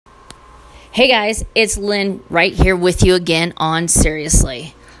Hey guys, it's Lynn right here with you again on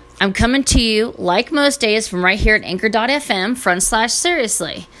Seriously. I'm coming to you like most days from right here at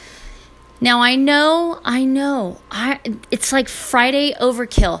anchor.fm/seriously. Now I know, it's like Friday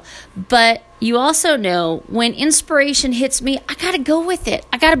overkill, but you also know when inspiration hits me, I gotta go with it.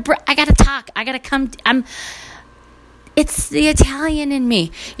 I gotta talk. I gotta come. It's the Italian in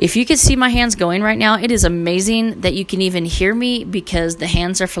me. If you could see my hands going right now, it is amazing that you can even hear me because the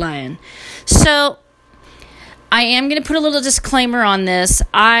hands are flying. So I am going to put a little disclaimer on this.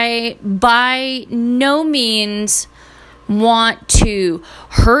 I by no means want to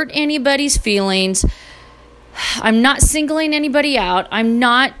hurt anybody's feelings. I'm not singling anybody out. I'm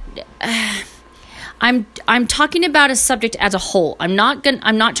talking about a subject as a whole. I'm not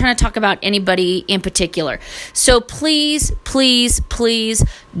trying to talk about anybody in particular. So please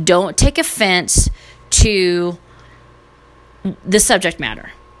don't take offense to the subject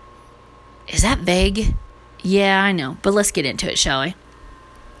matter. Is that vague? Yeah, I know. But let's get into it, shall we?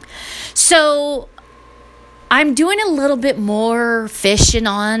 So I'm doing a little bit more fishing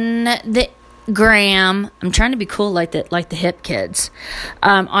on the gram. I'm trying to be cool like the hip kids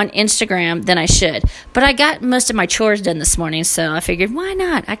on Instagram than I should. But I got most of my chores done this morning, so I figured why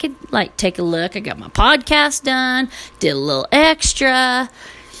not? I could take a look. I got my podcast done, did a little extra,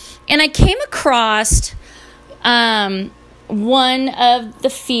 and I came across one of the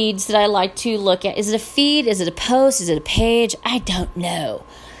feeds that I like to look at. Is it a feed? Is it a post? Is it a page? I don't know.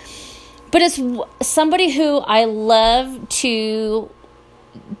 But it's somebody who I love to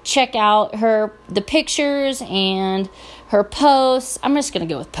check out the pictures and her posts. I'm just going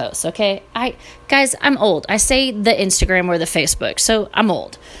to go with posts, okay? Guys, I'm old. I say the Instagram or the Facebook, so I'm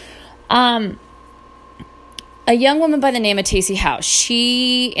old. A young woman by the name of Tacey House.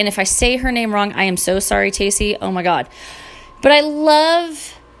 And if I say her name wrong, I am so sorry, Tacey. Oh my God. But I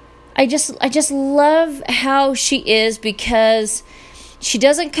just love how she is because she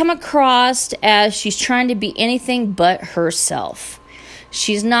doesn't come across as she's trying to be anything but herself.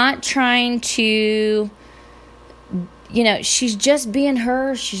 She's not trying to, she's just being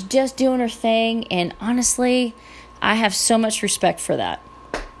her. She's just doing her thing. And honestly, I have so much respect for that.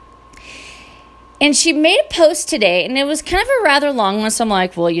 And she made a post today, and it was kind of a rather long one. So I'm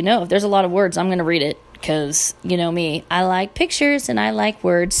like, well, if there's a lot of words, I'm going to read it. Because, me, I like pictures and I like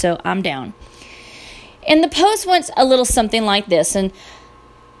words, so I'm down. And the post went a little something like this. And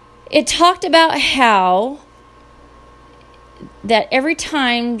it talked about how that every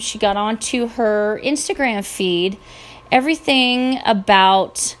time she got onto her Instagram feed, everything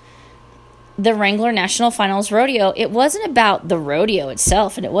about the Wrangler National Finals Rodeo, it wasn't about the rodeo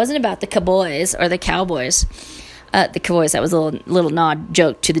itself, and it wasn't about the cowboys or the cowboys. The cowboys, that was a little nod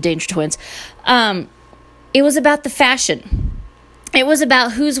joke to the Danger Twins. It was about the fashion. It was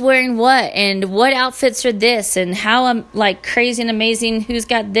about who's wearing what and what outfits are this and how crazy and amazing who's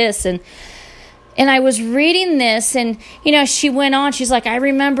got this. And I was reading this, and she went on. She's like, I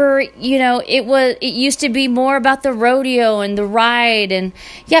remember, it used to be more about the rodeo and the ride, and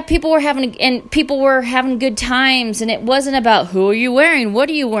yeah, people were having good times, and it wasn't about who are you wearing, what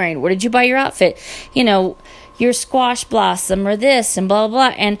are you wearing, where did you buy your outfit, your squash blossom or this and blah blah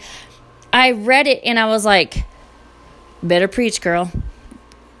blah. And I read it, and I was like, better preach, girl.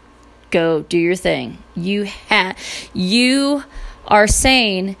 Go do your thing. You are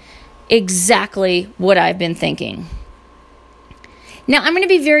saying exactly what I've been thinking. Now, I'm going to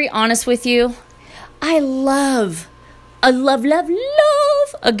be very honest with you. I love a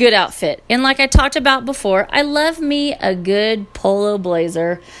good outfit. And like I talked about before, I love me a good polo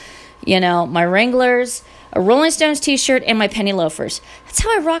blazer. My Wranglers, a Rolling Stones t-shirt, and my penny loafers. That's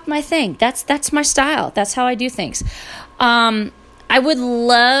how I rock my thing. That's my style. That's how I do things. I would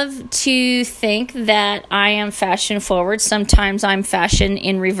love to think that I am fashion forward. Sometimes I'm fashion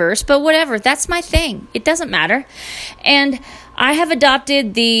in reverse, but whatever. That's my thing. It doesn't matter. And I have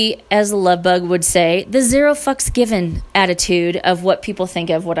adopted as Love Bug would say, the zero fucks given attitude of what people think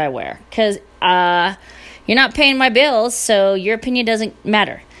of what I wear. Because you're not paying my bills, so your opinion doesn't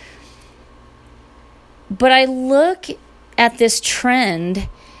matter. But I look at this trend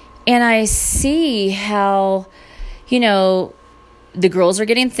and I see how, the girls are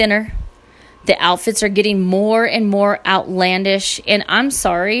getting thinner. The outfits are getting more and more outlandish. And I'm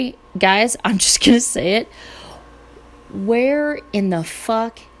sorry, guys, I'm just going to say it. Where in the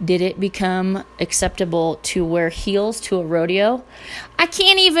fuck did it become acceptable to wear heels to a rodeo? I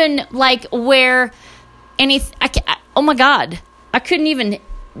can't even wear anything. Oh my God. I can't even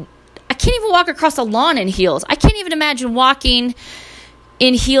walk across a lawn in heels. I can't even imagine walking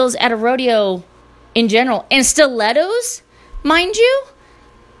in heels at a rodeo in general. And stilettos, mind you.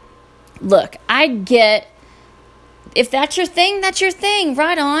 look, I get, if that's your thing, that's your thing,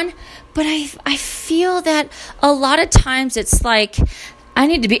 right on. But I feel that a lot of times it's like, I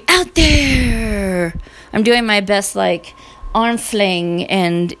need to be out there. I'm doing my best, like, arm fling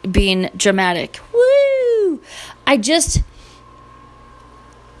and being dramatic. Woo! I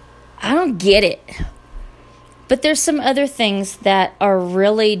don't get it. But there's some other things that are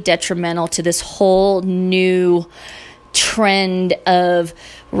really detrimental to this whole new trend of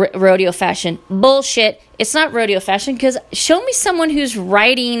rodeo fashion. Bullshit. It's not rodeo fashion, because show me someone who's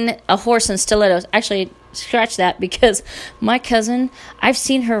riding a horse in stilettos. Actually, scratch that, because my cousin, I've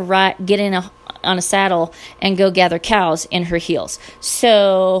seen her get on a saddle and go gather cows in her heels.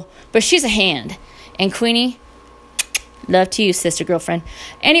 So, but she's a hand. And Queenie, love to you, sister girlfriend.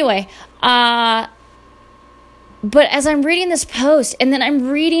 Anyway, but as I'm reading this post, and then I'm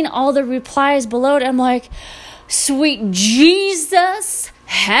reading all the replies below it, I'm like, sweet Jesus,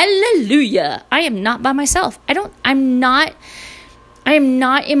 hallelujah. I am not by myself. I am not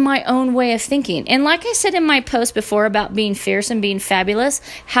in my own way of thinking. And like I said in my post before about being fierce and being fabulous,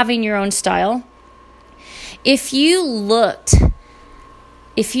 having your own style, if you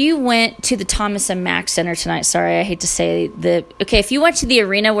went to the Thomas and Mack Center tonight, sorry, I hate to say if you went to the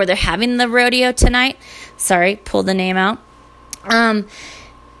arena where they're having the rodeo tonight, sorry, pull the name out,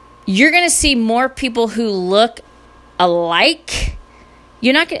 you're going to see more people who look alike.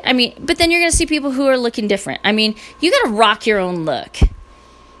 You're not going to, but then you're going to see people who are looking different. You got to rock your own look.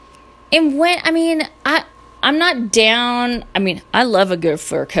 And I'm not down. I love a good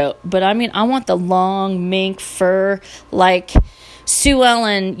fur coat, but I want the long mink fur, like Sue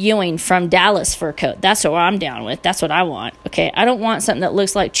Ellen Ewing from Dallas fur coat. That's what I'm down with. That's what I want. Okay. I don't want something that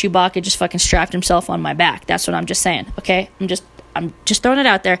looks like Chewbacca just fucking strapped himself on my back. That's what I'm just saying. Okay. I'm just throwing it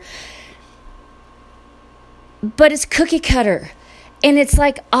out there. But it's cookie cutter. And it's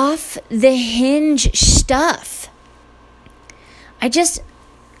like off the hinge stuff. I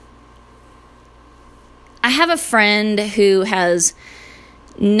have a friend who has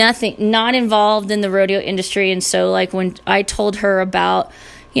not involved in the rodeo industry. And so, like, when I told her about,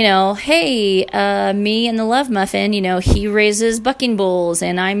 hey, me and the Love Muffin, he raises bucking bulls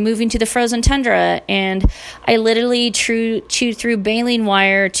and I'm moving to the frozen tundra. And I literally chewed through baling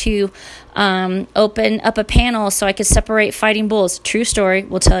wire to open up a panel so I could separate fighting bulls. True story.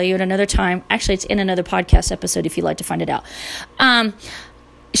 We'll tell you at another time. Actually, it's in another podcast episode if you'd like to find it out.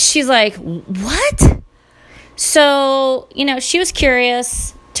 She's like, what? So, she was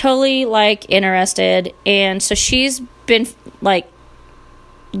curious, totally, like, interested. And so she's been, like,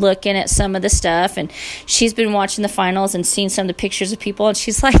 looking at some of the stuff, and she's been watching the finals and seeing some of the pictures of people, and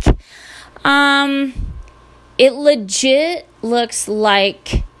she's like, it legit looks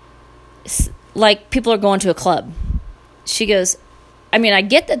like people are going to a club. She goes, I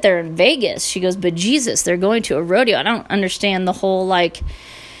get that they're in Vegas. She goes, but Jesus, they're going to a rodeo. I don't understand the whole, like,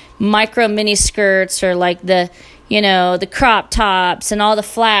 micro mini skirts or like the crop tops and all the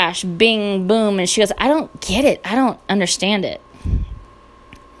flash, bing, boom. And she goes, I don't get it. I don't understand it.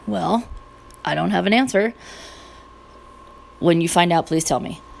 Well, I don't have an answer. When you find out, please tell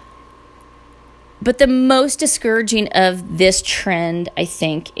me. But the most discouraging of this trend, I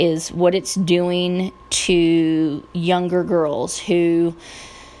think, is what it's doing to younger girls who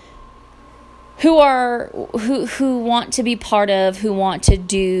want to be part of, who want to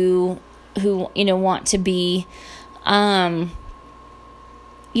do, want to be, I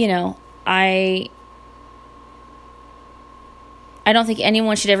don't think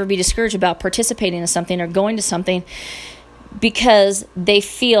anyone should ever be discouraged about participating in something or going to something because they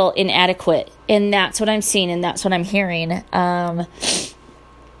feel inadequate. And that's what I'm seeing and that's what I'm hearing. And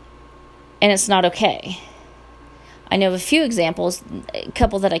it's not okay. I know of a few examples, a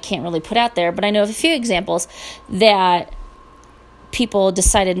couple that I can't really put out there, but I know of a few examples that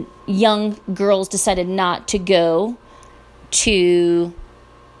young girls decided not to go to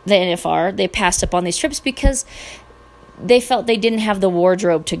the NFR. They passed up on these trips because they felt they didn't have the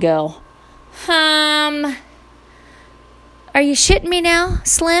wardrobe to go. Are you shitting me now,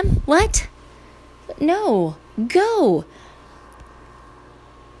 Slim? What? No, go.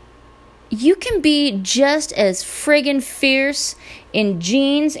 You can be just as friggin' fierce in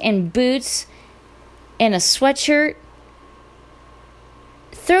jeans and boots and a sweatshirt.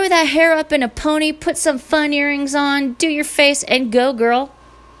 Throw that hair up in a pony, put some fun earrings on, do your face, and go, girl.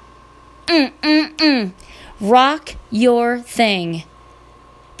 Rock your thing.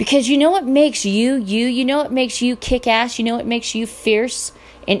 Because you know what makes you, you know what makes you kick ass, you know what makes you fierce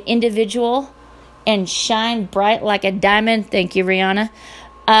and individual and shine bright like a diamond, thank you, Rihanna,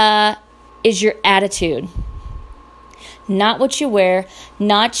 is your attitude. not what you wear,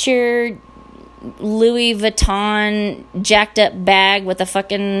 not your Louis Vuitton jacked up bag with a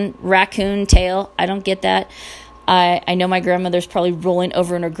fucking raccoon tail. I don't get that. I know my grandmother's probably rolling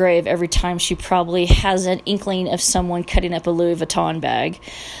over in her grave every time she probably has an inkling of someone cutting up a Louis Vuitton bag.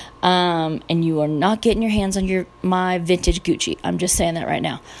 And you are not getting your hands on my vintage Gucci. I'm just saying that right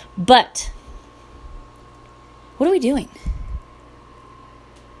now. But what are we doing?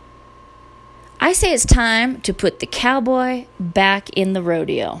 I say it's time to put the cowboy back in the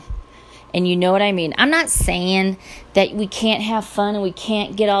rodeo. And you know what I mean. I'm not saying that we can't have fun and we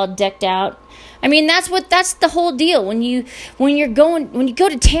can't get all decked out. I mean, that's the whole deal. When you go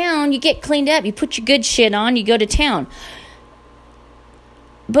to town, you get cleaned up, you put your good shit on, you go to town.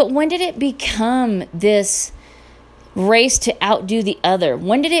 But when did it become this race to outdo the other?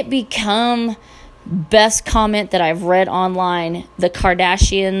 When did it become, best comment that I've read online, the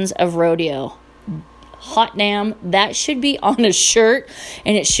Kardashians of rodeo? Hot damn, that should be on a shirt,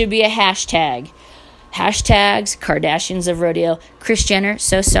 and it should be a hashtag. Hashtags, Kardashians of rodeo. Kris Jenner,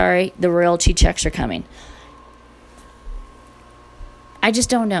 so sorry, the royalty checks are coming. I just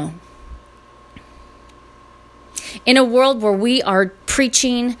don't know. In a world where we are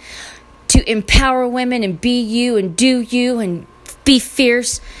preaching to empower women and be you and do you and be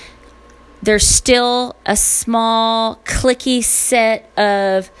fierce, there's still a small, cliquey set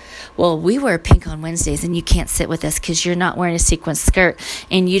of, well, we wear pink on Wednesdays and you can't sit with us because you're not wearing a sequin skirt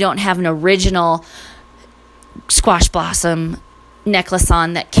and you don't have an original squash blossom necklace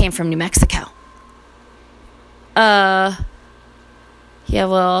on that came from New Mexico. Yeah,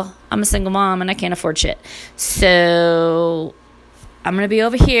 well, I'm a single mom and I can't afford shit. So I'm going to be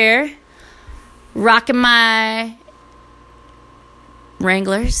over here rocking my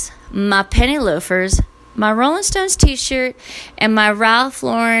Wranglers, my penny loafers, my Rolling Stones t-shirt, and my Ralph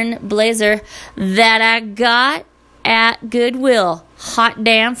Lauren blazer that I got at Goodwill. Hot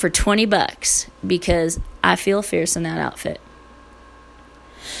damn, for $20 because I feel fierce in that outfit.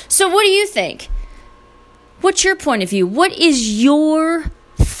 So what do you think? What's your point of view? What is your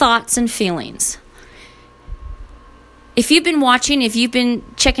thoughts and feelings? If you've been watching, if you've been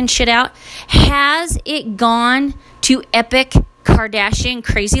checking shit out, has it gone to epic Kardashian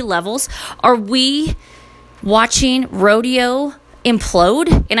crazy levels? Are we watching rodeo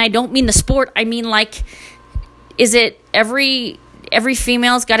implode? And I don't mean the sport. I mean, like, is it every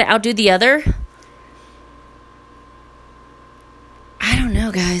female's got to outdo the other? I don't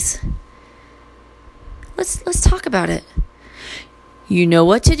know, guys. Let's talk about it. You know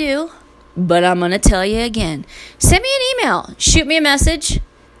what to do, but I'm going to tell you again. Send me an email. Shoot me a message.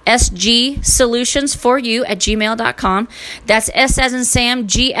 sgsolutions4you@gmail.com. That's S as in Sam,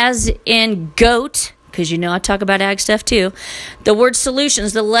 G as in goat, because you know I talk about ag stuff too. The word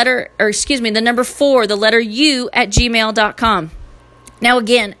solutions, the number 4, the letter U @gmail.com. Now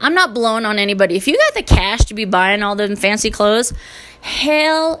again, I'm not blowing on anybody. If you got the cash to be buying all them fancy clothes,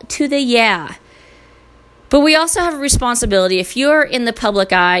 hell to the yeah. But we also have a responsibility. If you're in the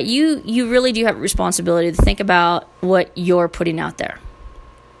public eye, you really do have a responsibility to think about what you're putting out there.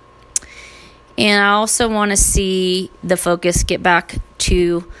 And I also want to see the focus get back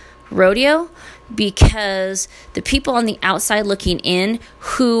to rodeo, because the people on the outside looking in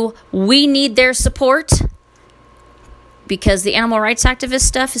who we need their support, because the animal rights activist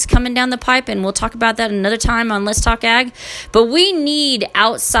stuff is coming down the pipe, and we'll talk about that another time on Let's Talk Ag. But we need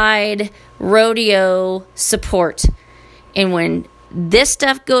outside rodeo support. And when this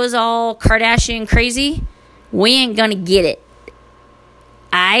stuff goes all Kardashian crazy, we ain't gonna get it.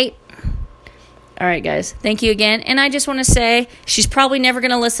 All right, guys. Thank you again. And I just want to say, she's probably never going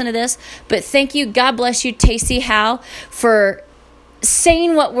to listen to this, but thank you. God bless you, Tacey Howe, for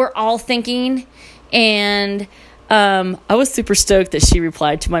saying what we're all thinking. And I was super stoked that she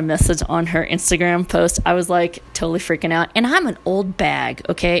replied to my message on her Instagram post. I was like totally freaking out. And I'm an old bag,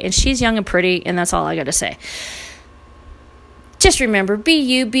 okay? And she's young and pretty, and that's all I got to say. Just remember, be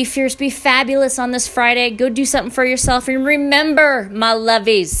you, be fierce, be fabulous on this Friday. Go do something for yourself. And remember, my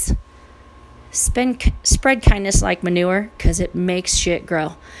lovies, spread kindness like manure, because it makes shit grow.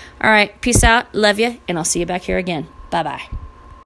 All right, peace out. Love you, and I'll see you back here again. Bye-bye.